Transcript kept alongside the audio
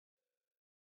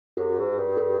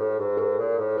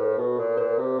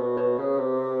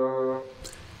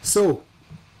So,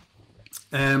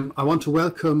 I want to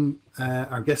welcome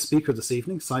our guest speaker this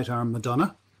evening, Sitearm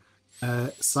Madonna.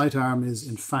 Sitearm is,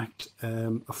 in fact,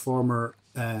 a former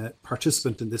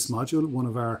participant in this module, one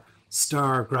of our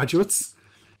star graduates,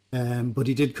 but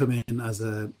he did come in as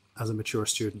a mature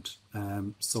student.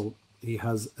 So he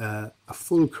has a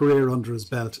full career under his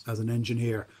belt as an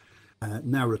engineer,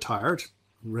 now retired,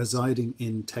 residing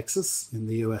in Texas in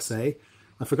the USA.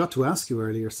 I forgot to ask you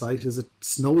earlier, Site, is it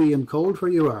snowy and cold where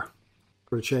you are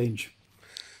for a change?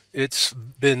 It's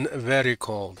been very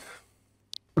cold.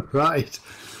 Right.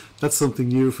 That's something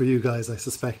new for you guys, I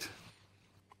suspect.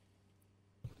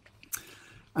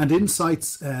 And in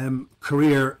Site's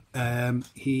career,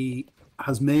 he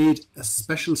has made a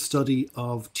special study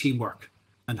of teamwork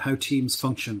and how teams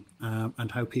function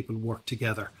and how people work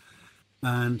together.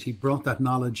 And he brought that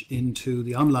knowledge into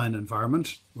the online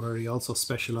environment, where he also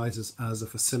specializes as a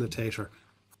facilitator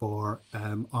for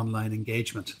online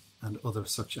engagement and other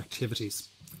such activities.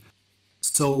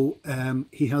 So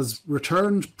he has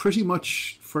returned pretty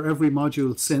much for every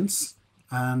module since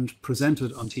and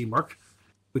presented on teamwork,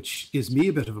 which gives me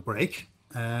a bit of a break,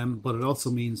 but it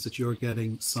also means that you're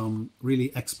getting some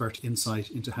really expert insight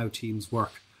into how teams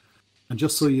work. And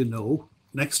just so you know,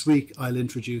 next week I'll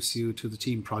introduce you to the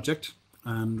team project,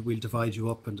 and we'll divide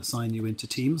you up and assign you into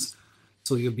teams.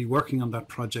 So you'll be working on that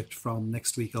project from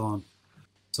next week on.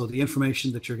 So the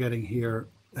information that you're getting here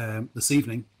this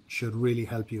evening should really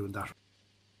help you in that.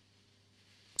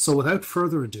 So without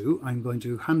further ado, I'm going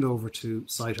to hand over to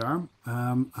Sitearm,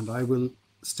 and I will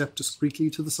step discreetly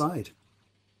to the side.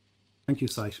 Thank you,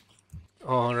 Site.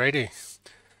 Alrighty.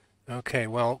 Okay,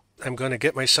 well, I'm going to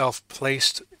get myself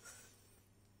placed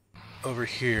over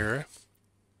here,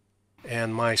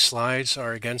 and my slides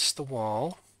are against the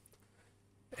wall,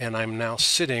 and I'm now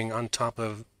sitting on top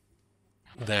of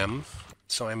them,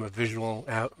 so I'm a visual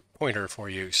pointer for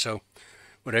you. So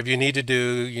whatever you need to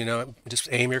do, just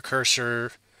aim your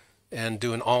cursor and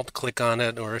do an alt click on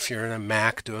it, or if you're in a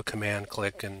Mac, do a command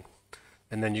click, and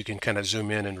then you can kind of zoom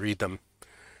in and read them.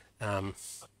 I'll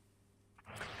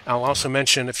also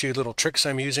mention a few little tricks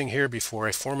I'm using here before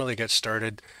I formally get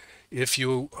started. If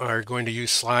you are going to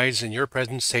use slides in your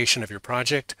presentation of your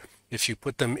project, if you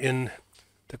put them in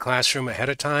the classroom ahead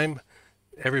of time,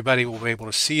 everybody will be able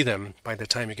to see them by the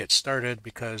time you get started,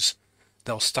 because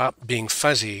they'll stop being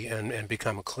fuzzy and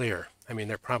become clear. I mean,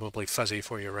 they're probably fuzzy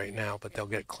for you right now, but they'll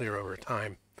get clear over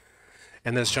time.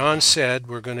 And as John said,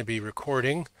 we're going to be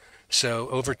recording. So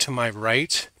over to my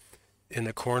right in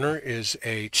the corner is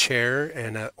a chair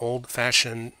and an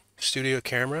old-fashioned studio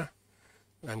camera.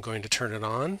 I'm going to turn it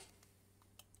on.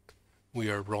 We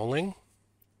are rolling.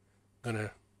 I'm going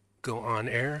to go on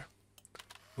air.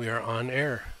 We are on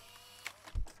air.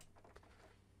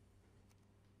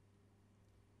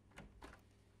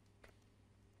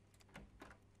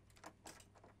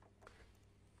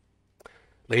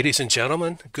 Ladies and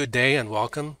gentlemen, good day and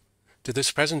welcome to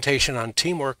this presentation on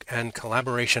teamwork and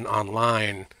collaboration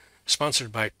online,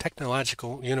 sponsored by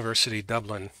Technological University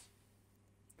Dublin.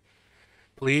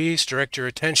 Please direct your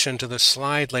attention to the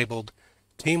slide labeled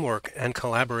Teamwork and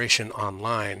Collaboration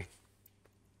Online.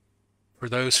 For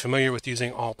those familiar with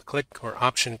using Alt-click or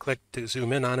Option-click to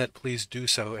zoom in on it, please do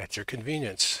so at your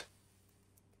convenience.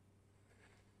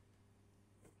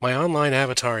 My online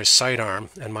avatar is Sitearm,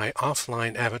 and my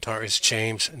offline avatar is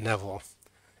James Neville,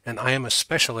 and I am a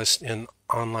specialist in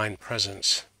online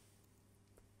presence.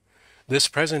 This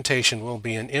presentation will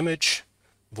be in image,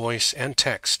 voice, and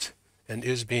text, and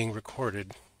is being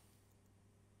recorded.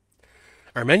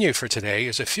 Our menu for today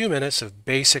is a few minutes of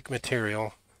basic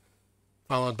material,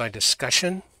 followed by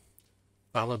discussion,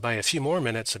 followed by a few more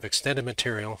minutes of extended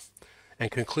material, and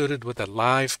concluded with a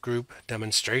live group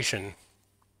demonstration.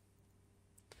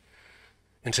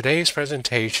 In today's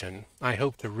presentation, I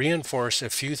hope to reinforce a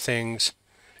few things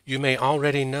you may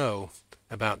already know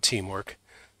about teamwork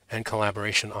and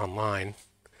collaboration online,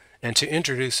 and to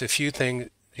introduce a few things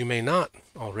you may not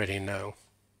already know,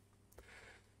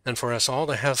 and for us all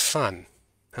to have fun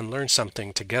and learn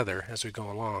something together as we go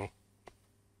along.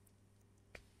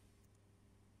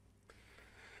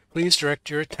 Please direct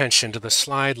your attention to the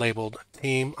slide labeled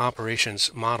Team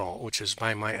Operations Model, which is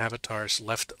by my avatar's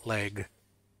left leg.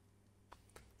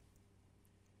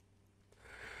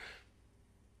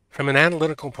 From an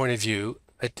analytical point of view,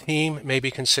 a team may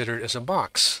be considered as a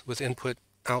box with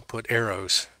input-output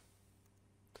arrows.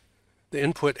 The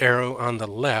input arrow on the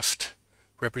left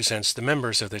represents the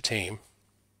members of the team.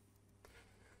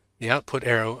 The output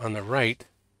arrow on the right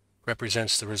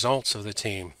represents the results of the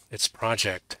team, its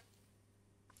project.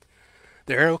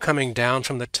 The arrow coming down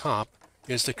from the top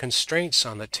is the constraints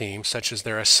on the team, such as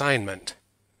their assignment.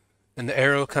 And the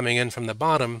arrow coming in from the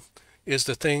bottom is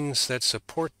the things that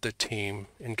support the team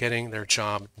in getting their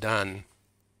job done.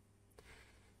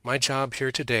 My job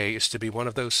here today is to be one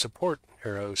of those support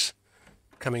arrows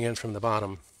coming in from the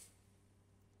bottom.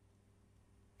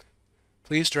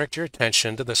 Please direct your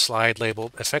attention to the slide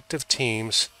labeled Effective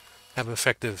Teams Have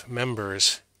Effective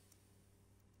Members.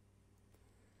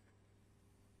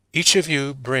 Each of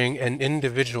you bring an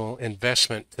individual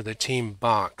investment to the team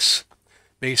box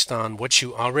based on what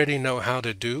you already know how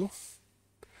to do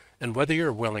and whether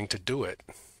you're willing to do it.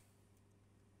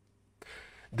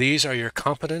 These are your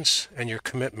competence and your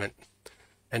commitment,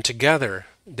 and together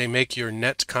they make your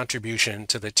net contribution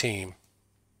to the team.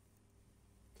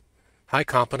 High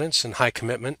competence and high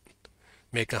commitment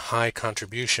make a high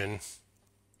contribution.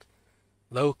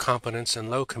 Low competence and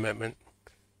low commitment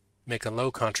make a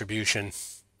low contribution.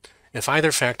 If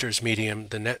either factor is medium,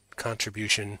 the net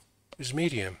contribution is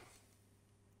medium.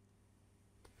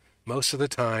 Most of the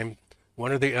time,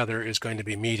 one or the other is going to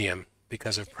be medium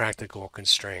because of practical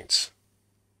constraints.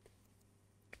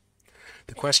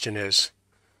 The question is,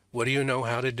 what do you know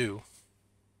how to do,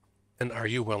 and are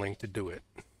you willing to do it?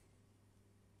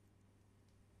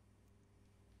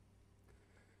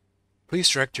 Please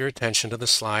direct your attention to the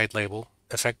slide labeled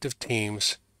Effective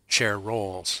Teams Share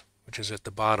Roles, which is at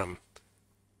the bottom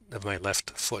of my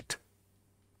left foot.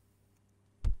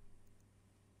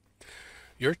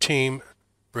 Your team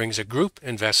brings a group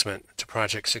investment to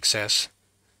project success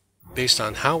based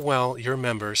on how well your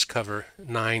members cover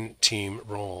 9 team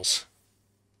roles.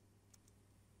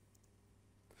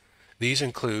 These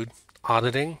include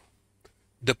auditing,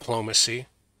 diplomacy,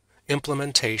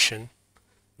 implementation,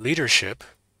 leadership,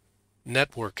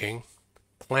 networking,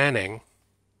 planning,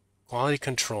 quality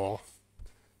control,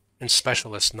 and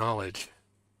specialist knowledge.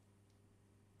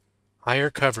 Higher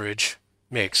coverage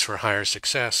makes for higher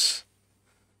success.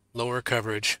 Lower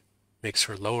coverage makes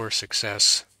for lower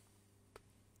success.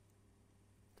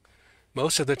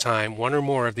 Most of the time, one or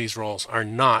more of these roles are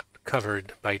not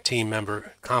covered by team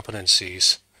member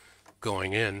competencies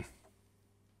going in.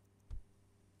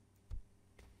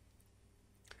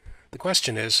 The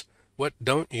question is, what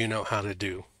don't you know how to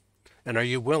do, and are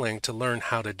you willing to learn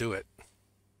how to do it?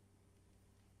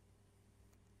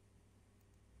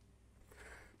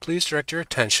 Please direct your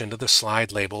attention to the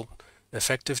slide labeled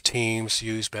Effective Teams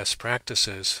Use Best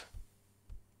Practices.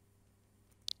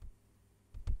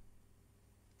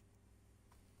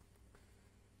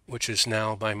 Which is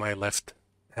now by my left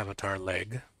avatar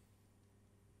leg.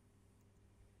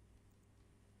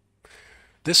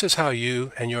 This is how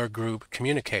you and your group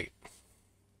communicate.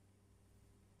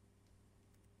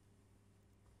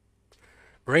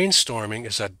 Brainstorming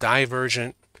is a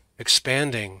divergent,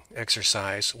 expanding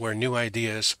exercise where new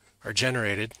ideas are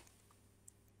generated.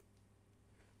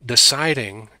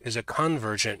 Deciding is a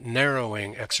convergent,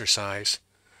 narrowing exercise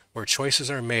where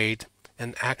choices are made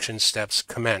and action steps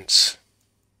commence.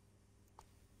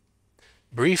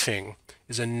 Briefing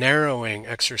is a narrowing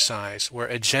exercise where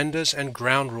agendas and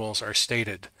ground rules are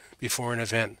stated before an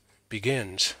event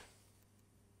begins.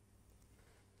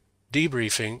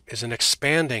 Debriefing is an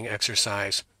expanding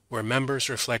exercise where members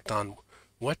reflect on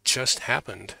what just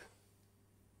happened.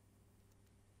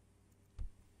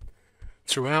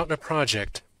 Throughout a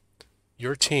project,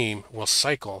 your team will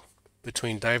cycle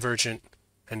between divergent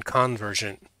and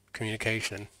convergent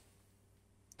communication.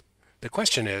 The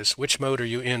question is, which mode are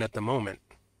you in at the moment?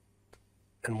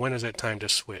 And when is it time to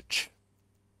switch?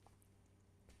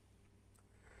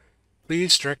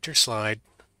 Please direct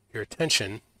your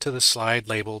attention to the slide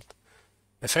labeled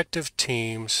Effective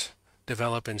Teams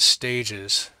Develop in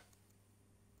Stages.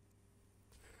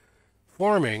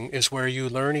 Forming is where you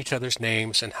learn each other's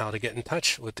names and how to get in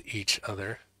touch with each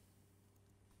other.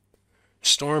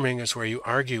 Storming is where you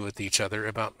argue with each other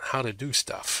about how to do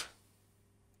stuff.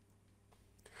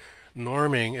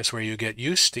 Norming is where you get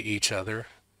used to each other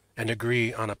and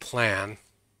agree on a plan.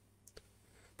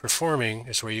 Performing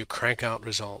is where you crank out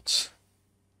results.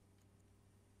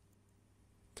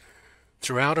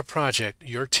 Throughout a project,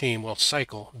 your team will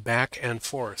cycle back and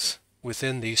forth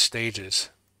within these stages.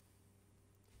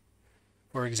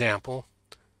 For example,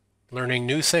 learning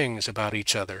new things about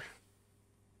each other,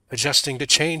 adjusting to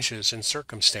changes in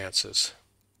circumstances,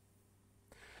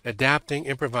 adapting,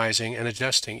 improvising, and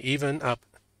adjusting even up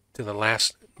to the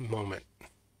last moment.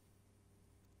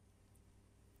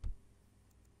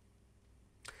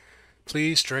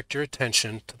 Please direct your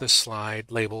attention to the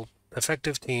slide labeled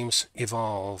Effective Teams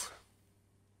Evolve.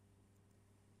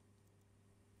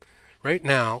 Right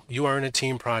now, you are in a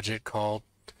team project called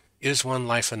Is One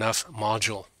Life Enough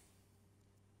module.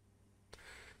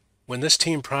 When this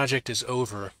team project is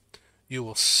over, you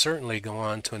will certainly go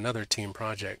on to another team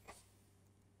project.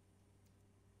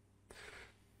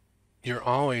 You're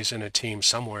always in a team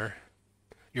somewhere.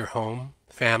 Your home,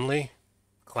 family,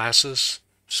 classes,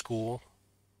 school,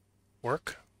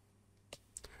 work.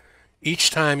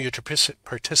 Each time you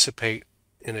participate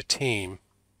in a team,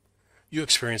 you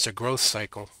experience a growth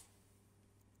cycle.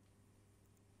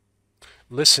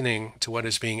 Listening to what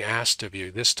is being asked of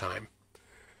you this time,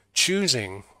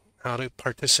 choosing how to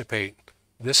participate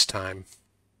this time,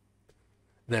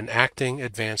 then acting,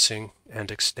 advancing,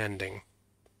 and extending.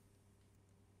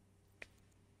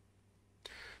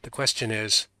 The question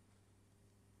is,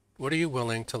 what are you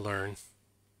willing to learn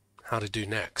how to do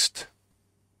next?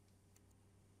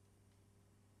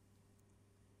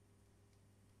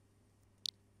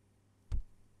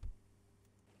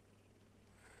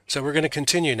 So we're going to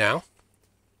continue now.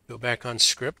 Go back on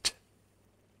script.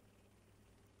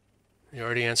 You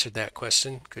already answered that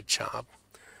question. Good job.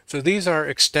 So these are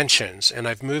extensions, and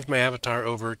I've moved my avatar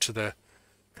over to the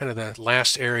kind of the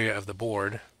last area of the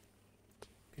board.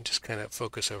 You can just kind of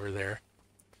focus over there.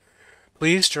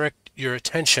 Please direct your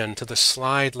attention to the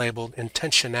slide labeled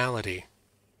intentionality.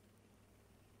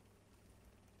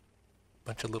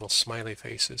 Bunch of little smiley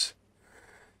faces.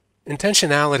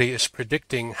 Intentionality is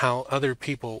predicting how other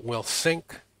people will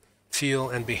think, feel,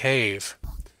 and behave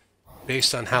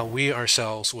based on how we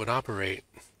ourselves would operate.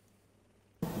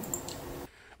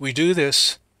 We do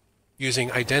this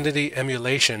using identity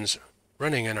emulations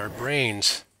running in our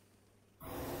brains.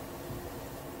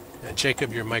 And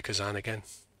Jacob, your mic is on again.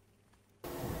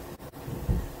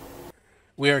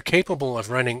 We are capable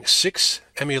of running 6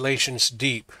 emulations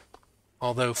deep,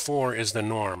 although 4 is the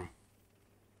norm.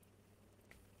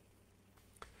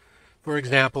 For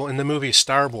example, in the movie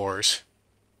Star Wars,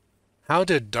 how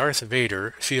did Darth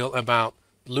Vader feel about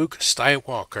Luke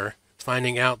Skywalker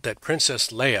finding out that Princess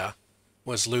Leia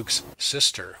was Luke's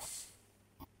sister?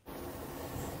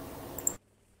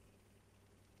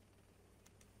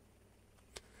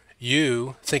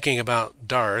 You thinking about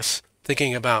Darth,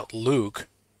 thinking about Luke,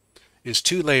 is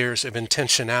 2 layers of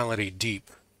intentionality deep.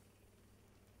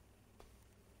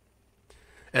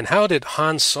 And how did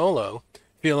Han Solo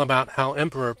feel about how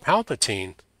Emperor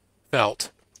Palpatine felt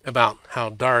about how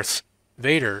Darth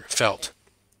Vader felt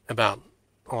about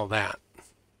all that?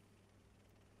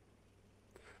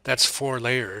 That's 4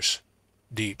 layers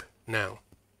deep now.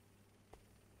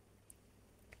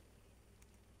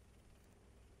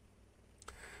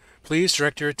 Please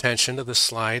direct your attention to the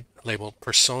slide labeled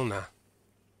Persona.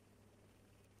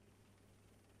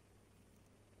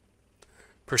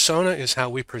 Persona is how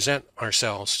we present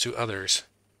ourselves to others.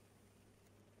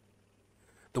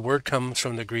 The word comes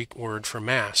from the Greek word for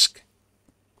mask.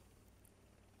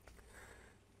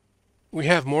 We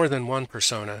have more than one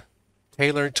persona,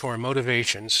 tailored to our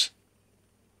motivations,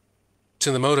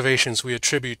 to the motivations we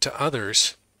attribute to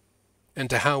others, and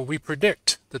to how we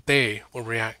predict that they will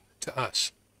react to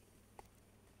us.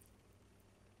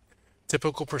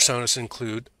 Typical personas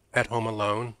include at home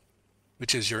alone,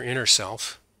 which is your inner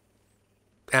self,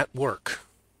 at work,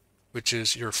 which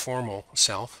is your formal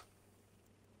self,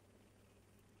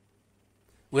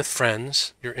 with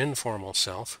friends, your informal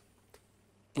self,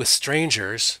 with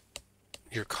strangers,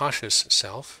 your cautious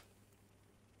self,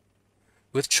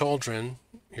 with children,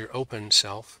 your open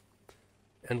self,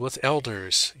 and with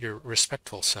elders, your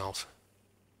respectful self.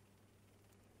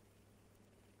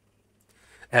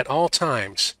 At all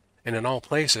times and in all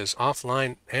places,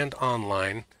 offline and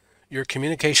online, your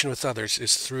communication with others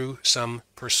is through some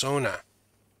persona.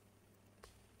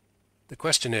 The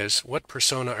question is, what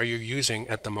persona are you using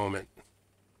at the moment?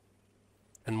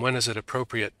 And when is it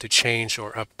appropriate to change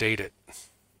or update it?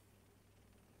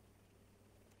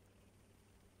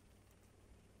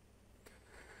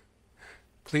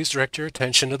 Please direct your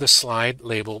attention to the slide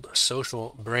labeled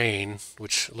Social Brain,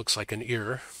 which looks like an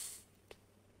ear.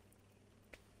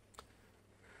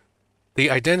 The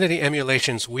identity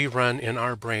emulations we run in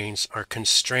our brains are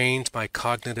constrained by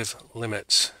cognitive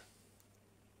limits.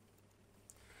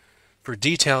 For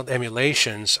detailed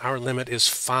emulations, our limit is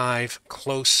 5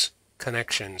 close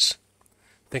connections.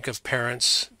 Think of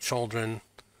parents, children,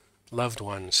 loved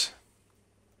ones.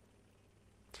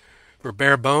 For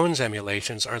bare bones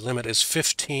emulations, our limit is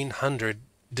 1,500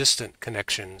 distant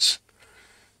connections.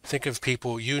 Think of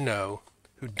people you know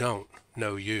who don't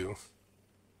know you.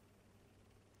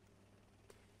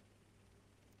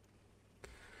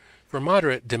 For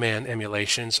moderate demand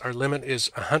emulations, our limit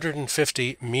is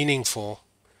 150 meaningful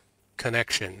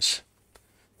connections.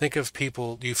 Think of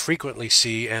people you frequently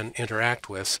see and interact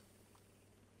with.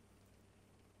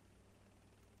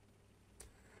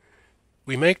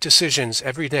 We make decisions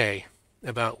every day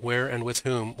about where and with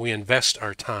whom we invest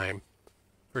our time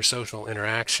for social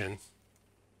interaction.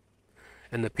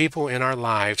 And the people in our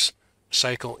lives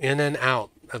cycle in and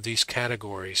out of these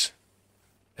categories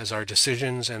as our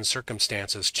decisions and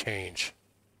circumstances change.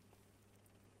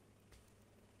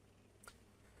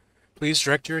 Please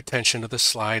direct your attention to the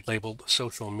slide labeled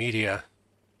Social Media.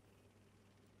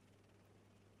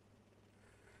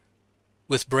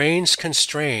 With brains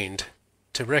constrained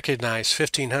to recognize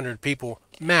 1,500 people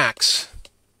max,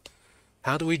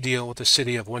 how do we deal with a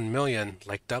city of 1 million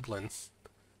like Dublin,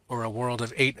 or a world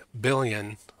of 8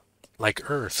 billion like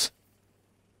Earth?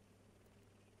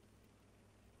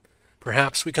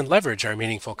 Perhaps we can leverage our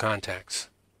meaningful contacts.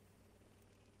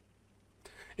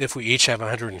 If we each have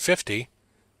 150,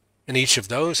 and each of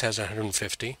those has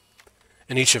 150,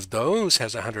 and each of those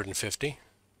has 150,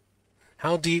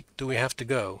 how deep do we have to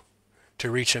go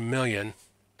to reach 1 million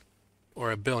or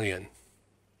 1 billion?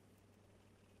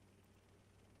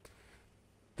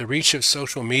 The reach of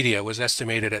social media was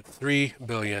estimated at 3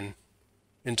 billion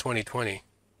in 2020.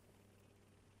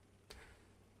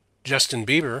 Justin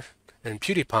Bieber and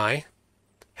PewDiePie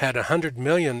had 100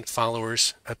 million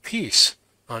followers apiece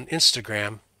on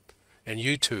Instagram and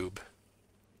YouTube.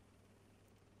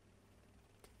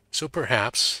 So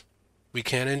perhaps we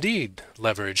can indeed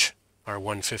leverage our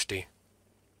 150.